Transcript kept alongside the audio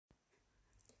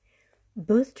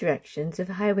both directions of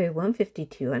Highway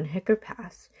 152 on Hooker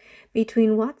Pass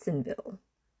between Watsonville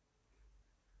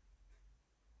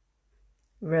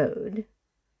Road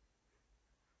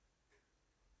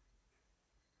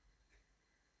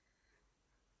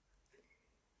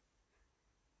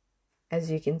as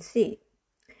you can see.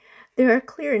 There are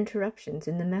clear interruptions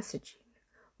in the messaging,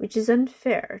 which is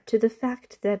unfair to the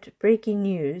fact that breaking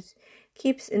news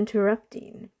keeps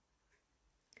interrupting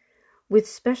with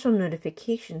special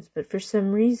notifications, but for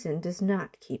some reason does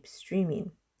not keep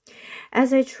streaming.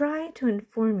 As I try to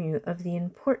inform you of the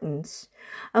importance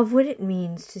of what it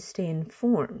means to stay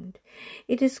informed,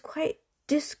 it is quite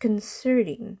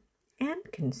disconcerting and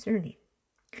concerning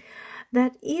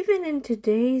that even in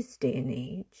today's day and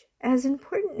age, as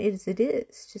important as it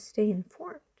is to stay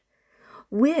informed,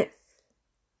 with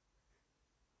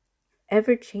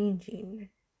ever-changing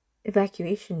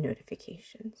evacuation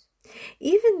notifications,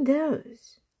 even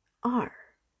those are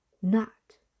not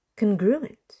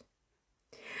congruent.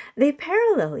 They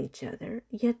parallel each other,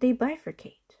 yet they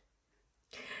bifurcate.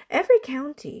 Every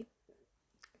county,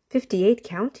 58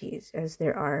 counties as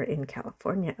there are in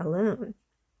California alone,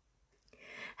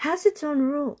 has its own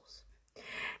rules.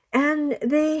 And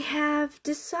they have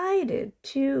decided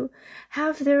to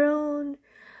have their own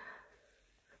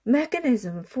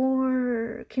mechanism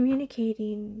for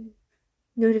communicating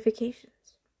notifications.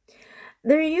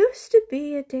 There used to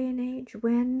be a day and age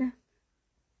when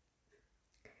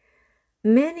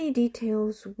many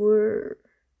details were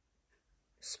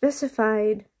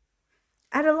specified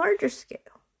at a larger scale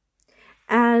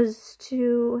as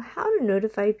to how to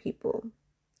notify people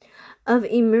of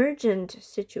emergent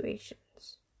situations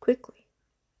quickly.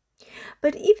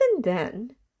 But even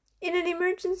then, in an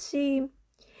emergency,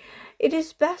 it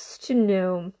is best to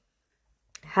know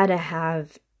how to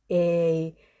have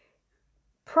a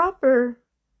proper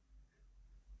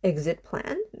exit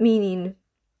plan, meaning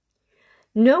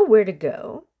know where to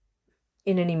go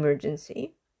in an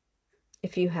emergency.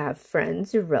 If you have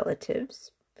friends or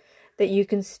relatives that you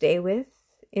can stay with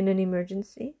in an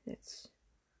emergency, it's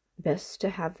best to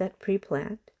have that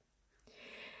pre-planned.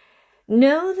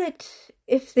 Know that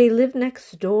if they live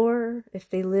next door, if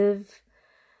they live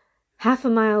half a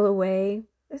mile away,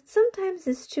 that sometimes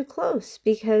it's too close,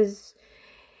 because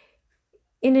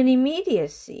in an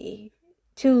immediacy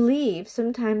to leave,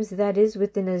 sometimes that is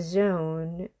within a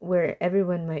zone where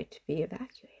everyone might be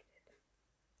evacuated.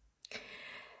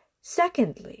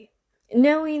 Secondly,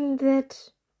 knowing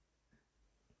that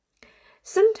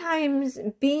sometimes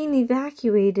being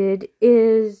evacuated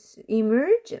is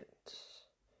emergent,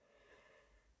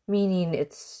 meaning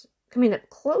it's coming up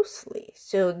closely.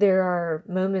 So there are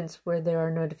moments where there are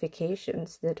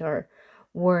notifications that are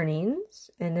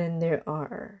warnings, and then there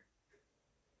are,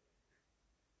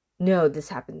 no, this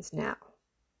happens now.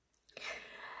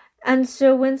 And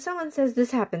so when someone says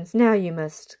this happens now, you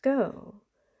must go,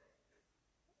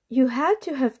 you had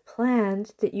to have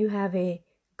planned that you have a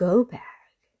go bag.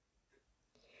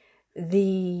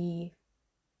 The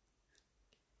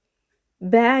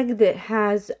bag that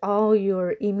has all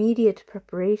your immediate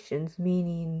preparations,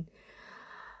 meaning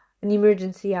an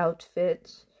emergency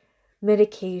outfit,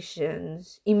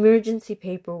 medications, emergency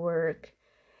paperwork,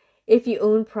 if you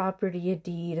own property, a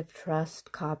deed of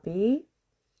trust copy,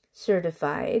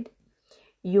 certified,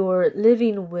 your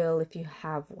living will if you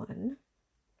have one,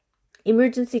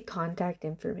 emergency contact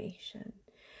information,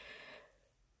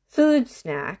 food,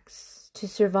 snacks to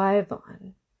survive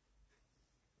on,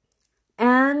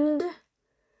 and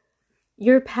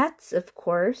your pets, of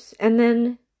course, and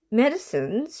then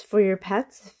medicines for your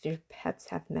pets, if your pets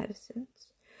have medicines,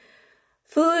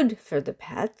 food for the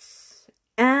pets,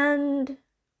 and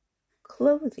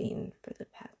clothing for the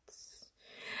pets.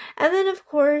 And then, of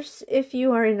course, if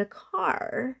you are in a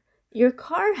car, your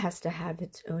car has to have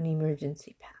its own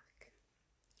emergency pack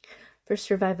for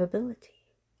survivability,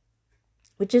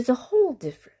 which is a whole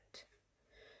different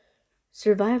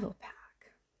survival pack,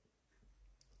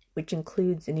 which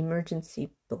includes an emergency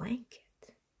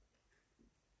blanket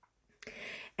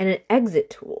and an exit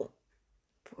tool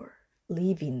for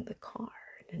leaving the car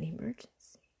in an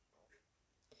emergency.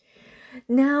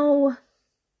 Now,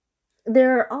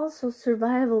 there are also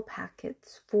survival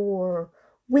packets for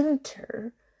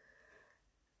winter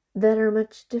that are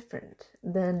much different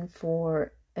than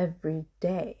for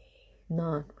everyday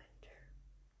non-winter.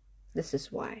 This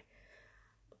is why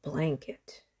a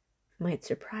blanket might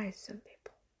surprise some people.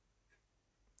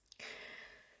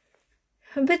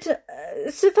 But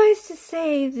suffice to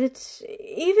say that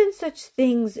even such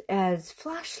things as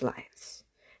flashlights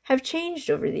have changed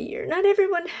over the year. Not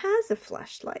everyone has a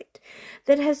flashlight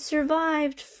that has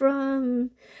survived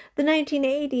from the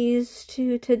 1980s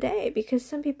to today, because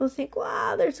some people think,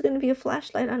 wow, there's going to be a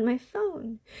flashlight on my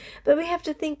phone. But we have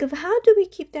to think of, how do we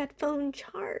keep that phone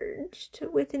charged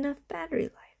with enough battery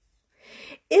life?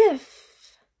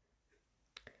 If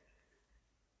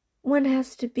one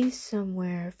has to be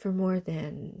somewhere for more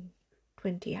than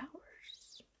 20 hours.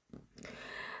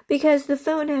 Because the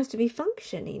phone has to be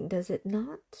functioning, does it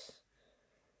not?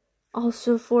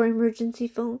 Also for emergency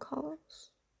phone calls.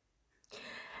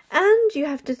 And you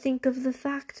have to think of the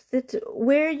fact that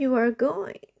where you are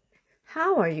going,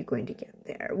 how are you going to get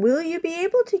there? Will you be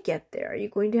able to get there? Are you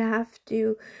going to have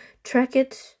to trek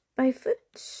it by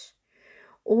foot?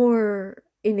 Or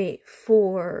in a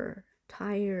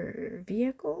 4-tire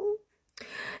vehicle?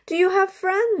 Do you have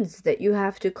friends that you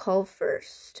have to call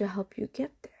first to help you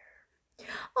get there?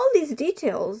 All these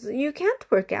details you can't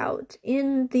work out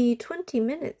in the 20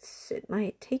 minutes it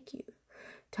might take you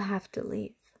to have to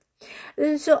leave.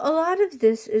 And so a lot of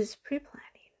this is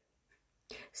pre-planning.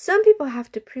 Some people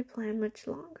have to pre-plan much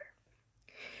longer.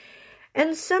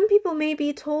 And some people may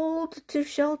be told to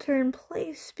shelter in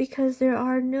place because there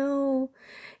are no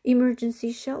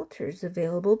emergency shelters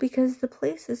available, because the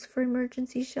places for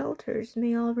emergency shelters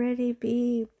may already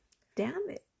be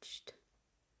damaged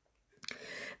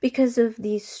because of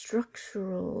these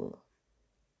structural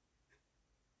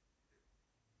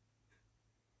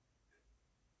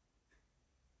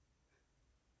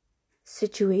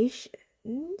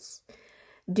situations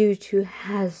due to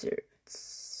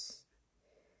hazards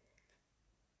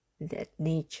that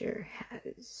nature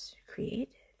has created.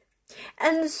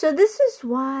 And so this is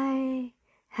why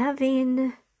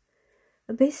having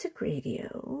a basic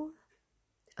radio,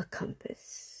 a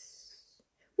compass.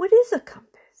 What is a compass?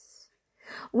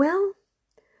 Well,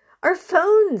 our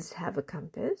phones have a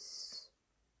compass.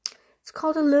 It's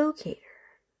called a locator.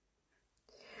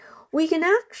 We can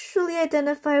actually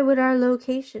identify what our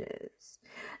location is.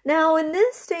 Now, in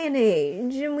this day and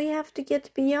age, and we have to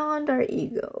get beyond our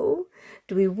ego,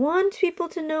 do we want people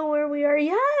to know where we are?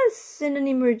 Yes, in an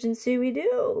emergency we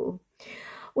do.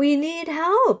 We need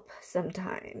help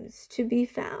sometimes. To be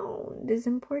found is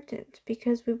important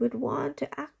because we would want to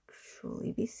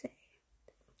actually be saved.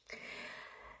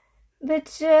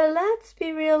 But let's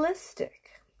be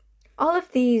realistic. All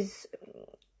of these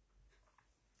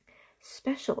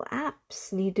special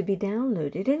apps need to be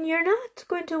downloaded, and you're not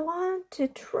going to want to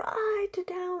try to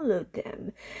download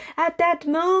them at that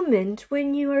moment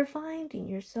when you are finding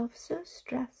yourself so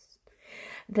stressed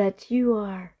that you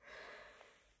are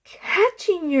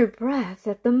catching your breath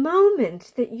at the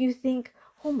moment that you think,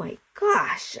 oh my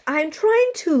gosh, I'm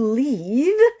trying to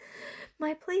leave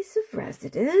my place of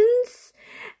residence,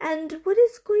 and what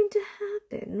is going to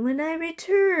happen when I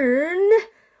return?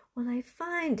 Will I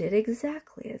find it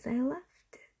exactly as I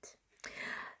left it?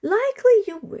 Likely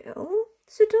you will,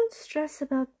 so don't stress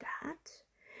about that.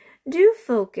 Do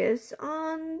focus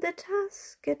on the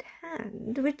task at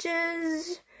hand, which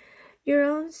is your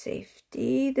own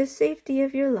safety, the safety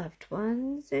of your loved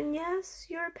ones, and yes,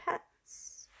 your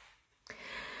pets,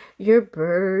 your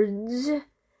birds,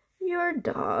 your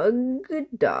dogs,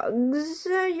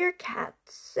 your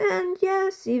cats, and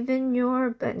yes, even your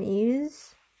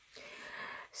bunnies.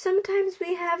 Sometimes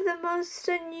we have the most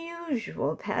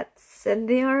unusual pets, and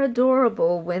they are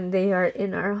adorable when they are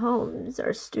in our homes,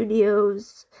 our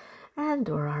studios, and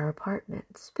or our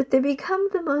apartments. But they become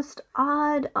the most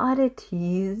odd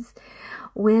oddities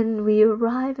when we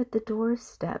arrive at the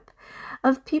doorstep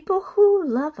of people who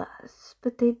love us,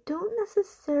 but they don't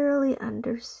necessarily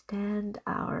understand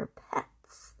our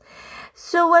pets.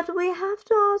 So what we have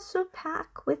to also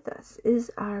pack with us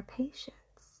is our patience.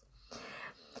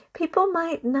 People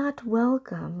might not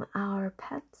welcome our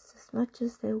pets as much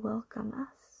as they welcome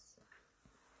us.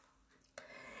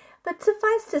 But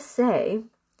suffice to say,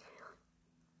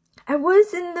 I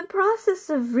was in the process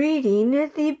of reading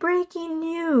the breaking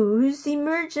news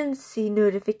emergency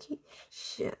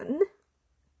notification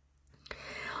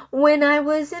when I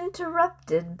was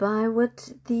interrupted by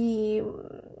what the,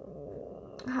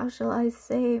 how shall I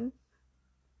say,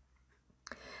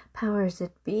 powers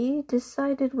that be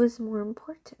decided was more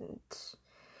important.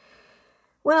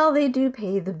 Well, they do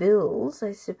pay the bills,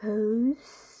 I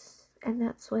suppose, and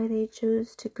that's why they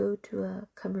chose to go to a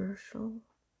commercial.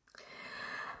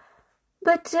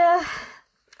 But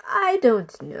I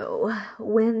don't know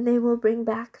when they will bring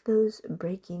back those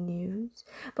breaking news.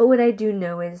 But what I do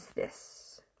know is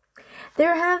this.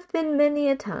 There have been many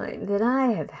a time that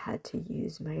I have had to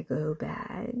use my go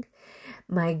bag,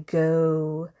 my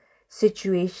go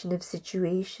situation of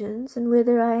situations, and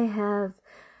whether I have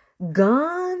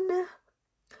Gone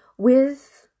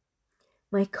with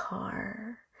my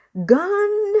car,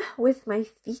 gone with my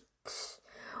feet,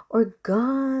 or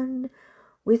gone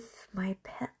with my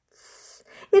pets.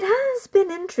 It has been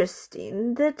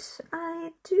interesting that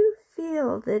I do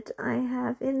feel that I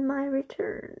have in my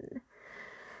return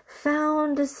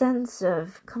found a sense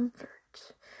of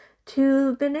comfort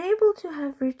to been able to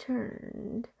have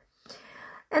returned.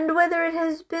 And whether it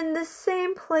has been the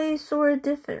same place or a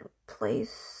different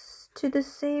place, to the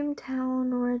same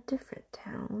town or a different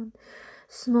town,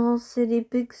 small city,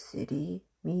 big city,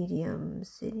 medium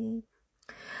city,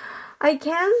 I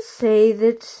can say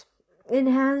that it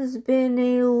has been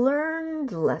a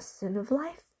learned lesson of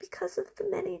life because of the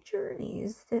many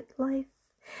journeys that life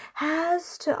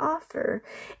has to offer.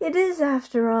 It is,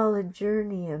 after all, a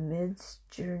journey amidst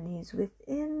journeys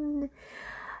within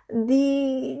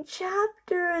the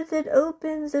chapter that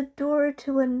opens a door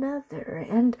to another.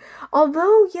 And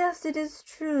although, yes, it is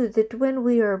true that when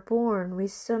we are born, we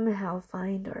somehow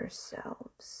find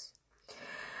ourselves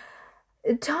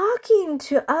talking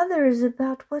to others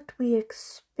about what we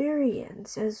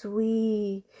experience as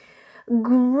we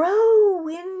grow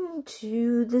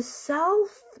into the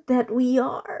self that we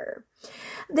are.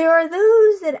 There are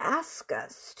those that ask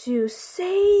us to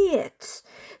say it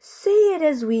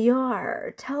as we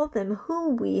are, tell them who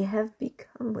we have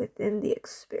become within the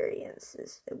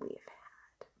experiences that we've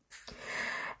had.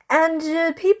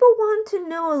 And people want to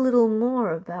know a little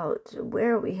more about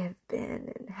where we have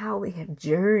been and how we have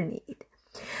journeyed.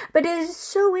 But it is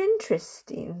so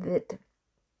interesting that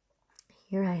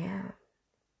here I am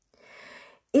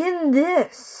in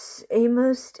this, a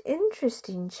most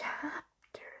interesting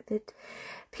chapter that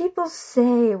people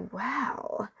say,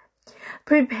 well,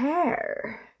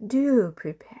 do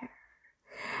prepare.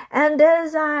 And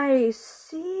as I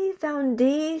see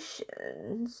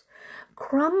foundations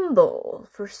crumble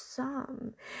for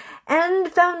some, and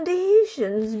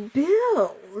foundations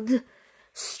build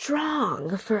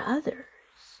strong for others,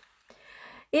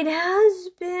 it has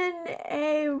been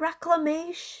a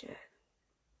reclamation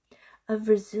of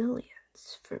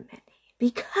resilience for many,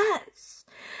 because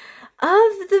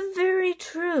of the very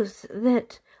truth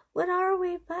that what are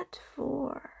we but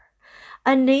for?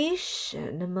 A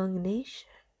nation among nations,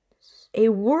 a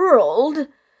world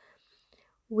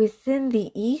within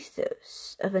the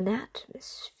ethos of an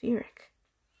atmospheric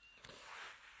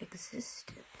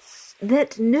existence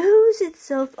that knows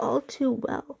itself all too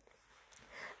well.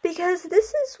 Because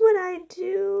this is what I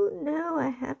do know I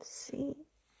have seen.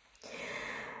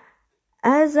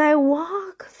 As I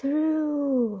walk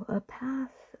through a path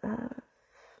of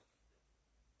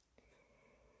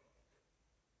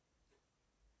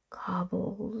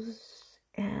cobbles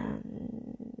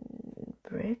and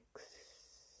bricks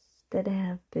that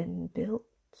have been built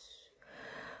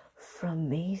from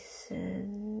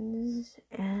masons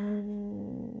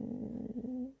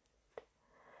and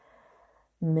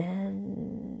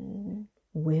men,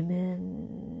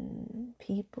 women,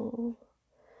 people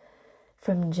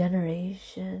from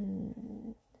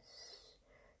generations,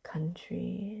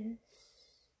 countries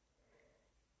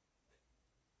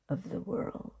of the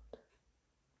world.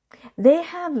 They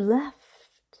have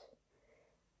left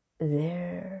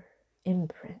their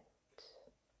imprint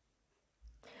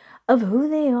of who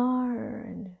they are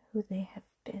and who they have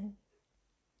been.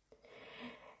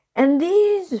 And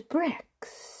these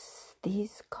bricks,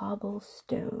 these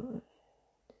cobblestones,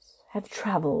 have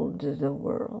traveled the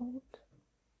world.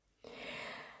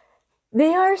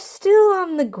 They are still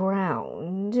on the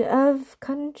ground of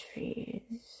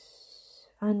countries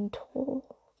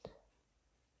untold.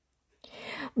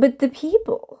 But the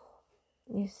people,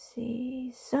 you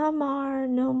see, some are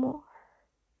no more.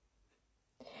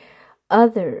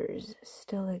 Others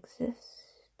still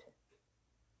exist,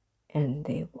 and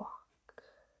they walk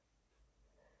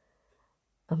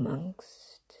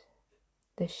amongst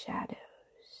the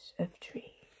shadows of trees.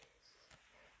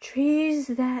 Trees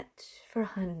that for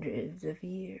hundreds of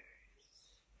years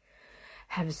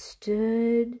have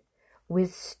stood,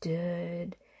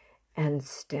 withstood, and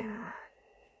stand.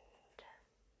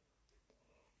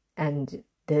 And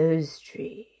those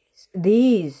trees,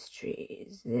 these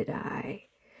trees that I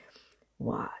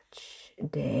watch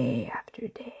day after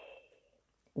day,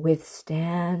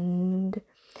 withstand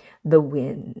the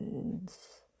winds.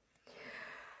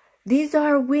 These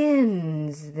are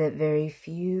winds that very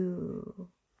few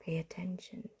pay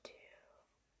attention to.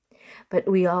 But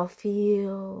we all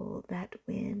feel that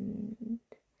wind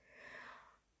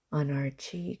on our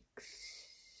cheeks,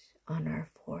 on our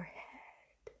forehead,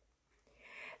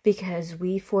 because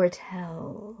we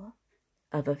foretell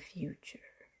of a future.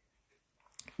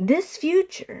 This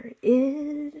future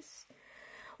is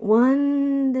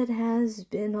one that has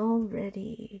been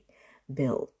already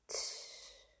built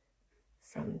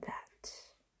from that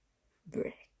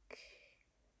brick.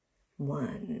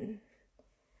 1,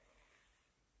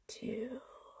 2,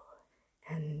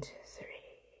 and 3.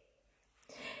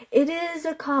 It is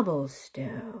a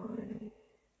cobblestone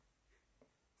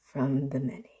from the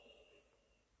many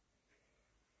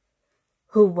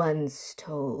who once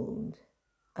told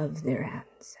of their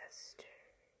ancestors,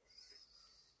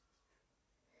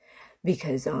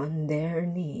 because on their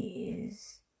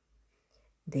knees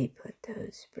they put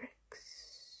those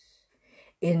bricks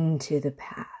into the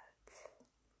path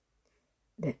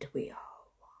that we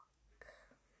all walk.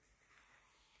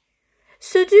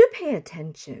 So do pay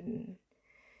attention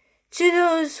to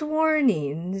those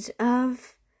warnings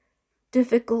of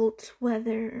difficult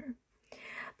weather,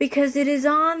 because it is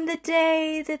on the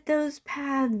day that those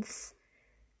paths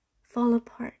fall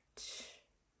apart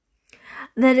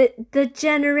that the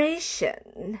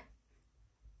generation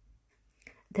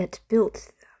that built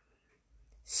them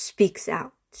speaks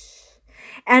out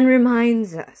and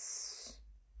reminds us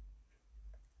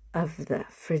of the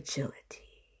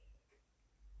fragility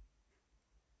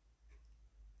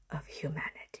of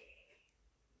humanity.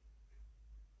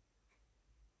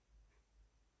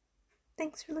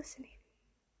 Thanks for listening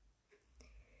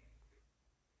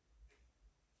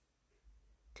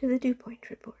to the Dew Point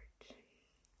Report,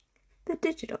 the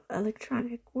digital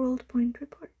electronic World Point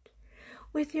Report,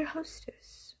 with your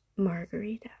hostess,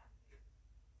 Margarita,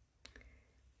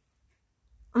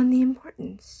 on the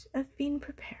importance of being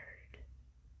prepared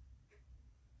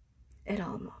at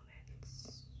all moments.